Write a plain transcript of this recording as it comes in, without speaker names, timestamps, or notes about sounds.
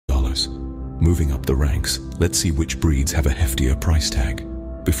close. Moving up the ranks, let's see which breeds have a heftier price tag.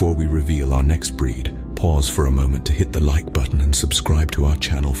 Before we reveal our next breed, pause for a moment to hit the like button and subscribe to our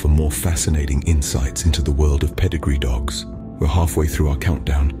channel for more fascinating insights into the world of pedigree dogs. We're halfway through our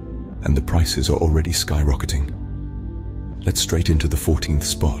countdown, and the prices are already skyrocketing. Let's straight into the 14th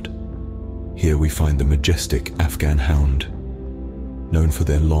spot. Here we find the majestic Afghan hound. Known for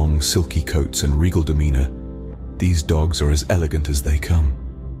their long, silky coats and regal demeanor, these dogs are as elegant as they come.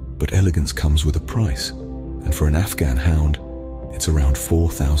 But elegance comes with a price, and for an Afghan hound, it's around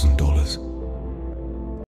 $4,000.